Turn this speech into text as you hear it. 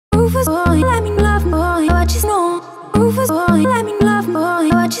Rufus boy, let me love boy, what you know. Rufus boy, let me love boy,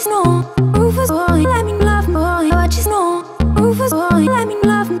 what you know. Rufus boy, let me love boy, what you know. Rufus boy, let me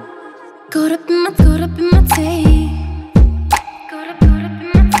love. Caught up in my tape. Caught up in my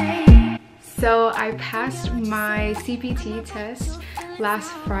tape. So I passed my CPT test last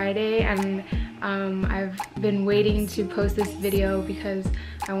Friday, and I've been waiting to post this video because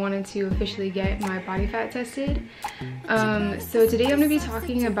I wanted to officially get my body fat tested. So today I'm going to be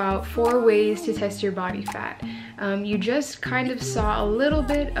talking about 4 ways to test your body fat. You just kind of saw a little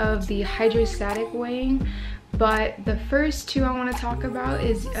bit of the hydrostatic weighing, but the first 2 I want to talk about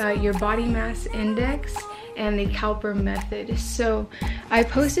is your body mass index and the Caliper method. So I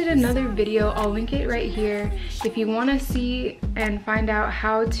posted another video, I'll link it right here, if you want to see and find out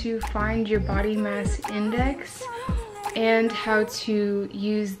how to find your body mass index and how to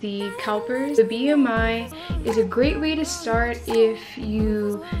use the calipers. The BMI is a great way to start if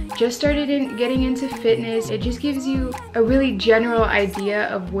you just started getting into fitness. It just gives you a really general idea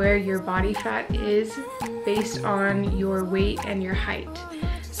of where your body fat is based on your weight and your height.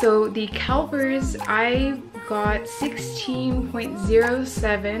 So the calipers, I got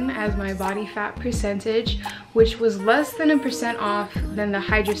 16.07 as my body fat percentage, which was less than 1% off than the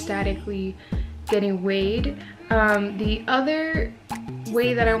hydrostatically getting weighed. The other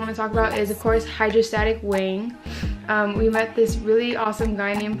way that I want to talk about is, of course, hydrostatic weighing. We met this really awesome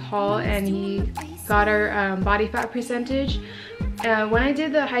guy named Paul, and he got our body fat percentage. When I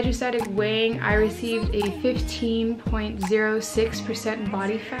did the hydrostatic weighing, I received a 15.06%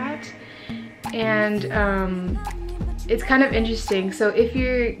 body fat, and it's kind of interesting. So if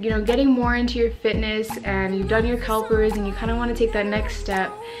you're getting more into your fitness and you've done your calipers and you kind of want to take that next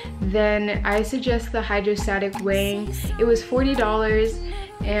step, then I suggest the hydrostatic weighing. It was $40,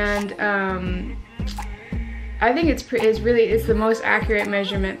 and I think it's the most accurate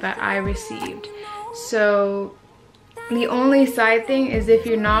measurement that I received. So the only side thing is, if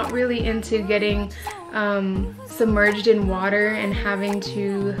you're not really into getting submerged in water and having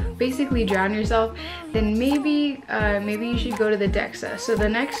to basically drown yourself, then maybe you should go to the DXA. So the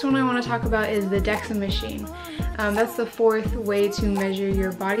next one I want to talk about is the DXA machine. That's the 4th way to measure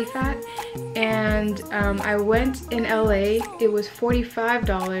your body fat, and I went in LA. It was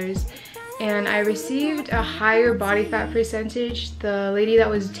 $45, and I received a higher body fat percentage. The lady that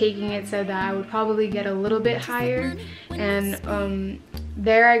was taking it said that I would probably get a little bit higher, and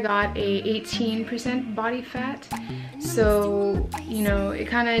there I got a 18% body fat. So it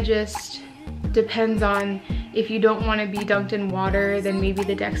kind of just depends on, if you don't want to be dunked in water, then maybe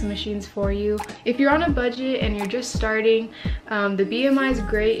the DXA machine's for you. If you're on a budget and you're just starting, the BMI is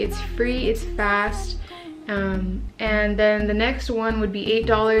great. It's free, it's fast. And then the next one would be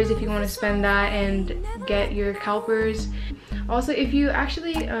 $8 if you want to spend that and get your calipers. Also, if you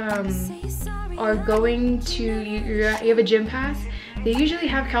actually are going to, you have a gym pass, they usually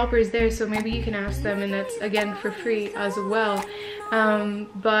have calipers there, so maybe you can ask them, and that's again for free as well.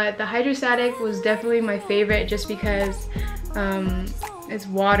 But the hydrostatic was definitely my favorite, just because it's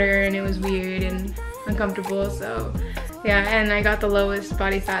water and it was weird and uncomfortable. So yeah, and I got the lowest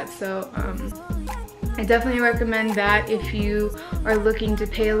body fat, so I definitely recommend that if you are looking to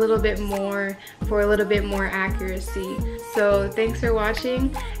pay a little bit more for a little bit more accuracy. So thanks for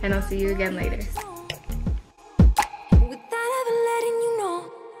watching, and I'll see you again later.